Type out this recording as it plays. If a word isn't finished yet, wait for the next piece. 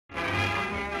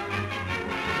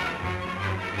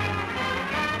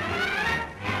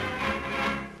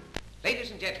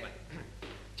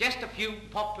few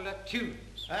popular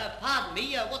tunes. Pardon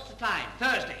me, what's the time?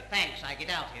 Thursday. Thanks, I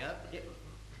get out here.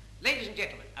 Ladies and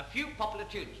gentlemen, a few popular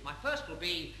tunes. My first will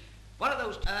be one of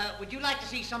those... would you like to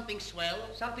see something swell?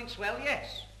 Something swell,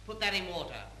 yes. Put that in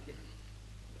water.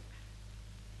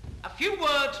 A few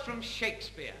words from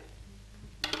Shakespeare.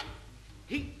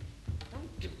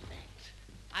 Don't do that.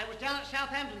 I was down at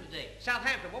Southampton today.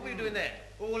 Southampton, what were you doing there?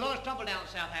 Oh, a lot of trouble down at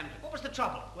Southampton. What was the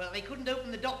trouble? Well, they couldn't open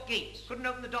the dock gates. Couldn't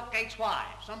open the dock gates, why?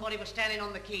 Somebody was standing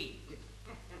on the quay.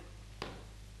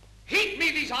 Heat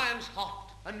me these irons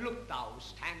hot, and look thou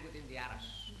stand within the arras.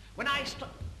 When I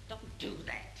Don't do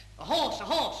that. A horse, a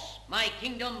horse. My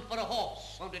kingdom for a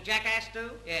horse. Won't a jackass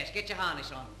do? Yes, get your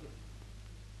harness on.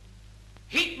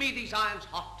 Heat me these irons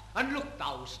hot, and look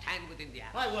thou stand within the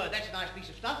arras. My word, that's a nice piece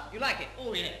of stuff. You like it?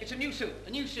 Oh, yeah. It's a new suit. A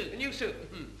new suit. A new suit.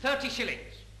 30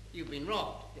 shillings. You've been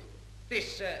robbed.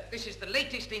 This is the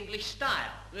latest English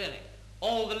style. Really?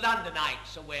 All the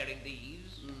Londonites are wearing these.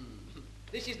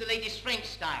 This is the latest French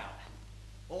style.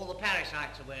 All the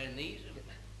Parisites are wearing these.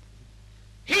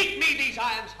 Heat me these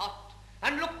irons hot,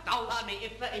 and look thou... Pardon me,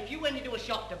 if you went into a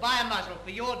shop to buy a muzzle for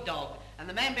your dog, and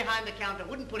the man behind the counter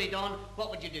wouldn't put it on, what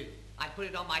would you do? I'd put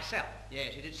it on myself.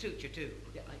 Yes, it'd suit you too.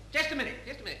 Yeah, just a minute.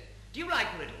 Do you like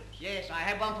riddles? Yes, I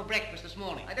had one for breakfast this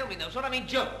morning. I don't mean those, I mean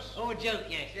jokes. Oh, a joke,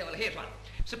 yes. Yeah, well, here's one.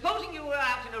 Supposing you were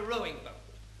out in a rowing boat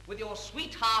with your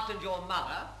sweetheart and your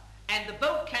mother, and the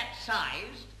boat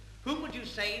capsized, whom would you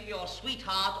save, your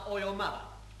sweetheart or your mother?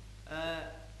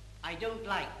 I don't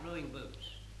like rowing boats.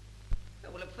 Oh,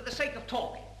 well, for the sake of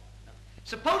talking.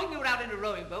 Supposing you were out in a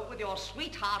rowing boat with your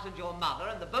sweetheart and your mother,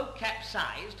 and the boat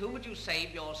capsized, whom would you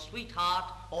save, your sweetheart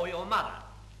or your mother?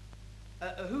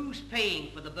 Who's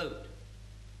paying for the boat?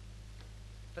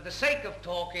 For the sake of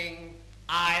talking,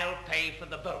 I'll pay for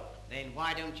the boat. Then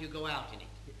why don't you go out in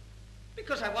it?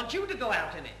 Because I want you to go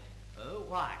out in it. Oh,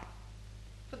 why?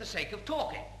 For the sake of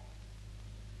talking.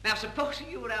 Now, supposing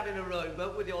you were out in a rowing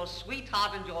boat with your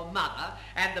sweetheart and your mother,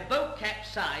 and the boat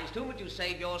capsized, whom would you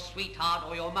save, your sweetheart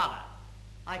or your mother?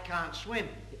 I can't swim.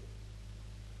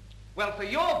 Well, for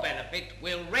your benefit,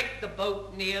 we'll wreck the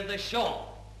boat near the shore.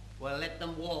 Well, let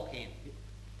them walk in.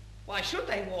 Why should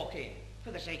they walk in? For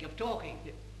the sake of talking.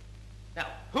 Now,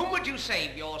 whom would you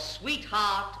save, your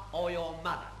sweetheart or your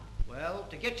mother? Well,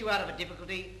 to get you out of a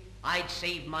difficulty, I'd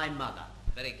save my mother.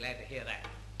 Very glad to hear that.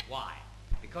 Why?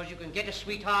 Because you can get a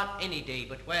sweetheart any day,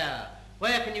 but where?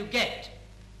 Where can you get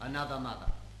another mother?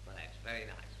 Well, that's very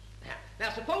nice.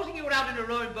 Now, supposing you were out in a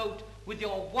rowing boat with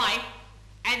your wife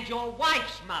and your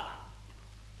wife's mother.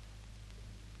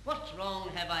 What wrong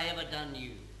have I ever done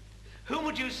you? Whom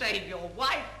would you save, your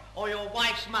wife or your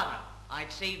wife's mother?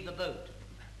 I'd save the boat.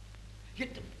 You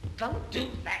don't do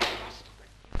that.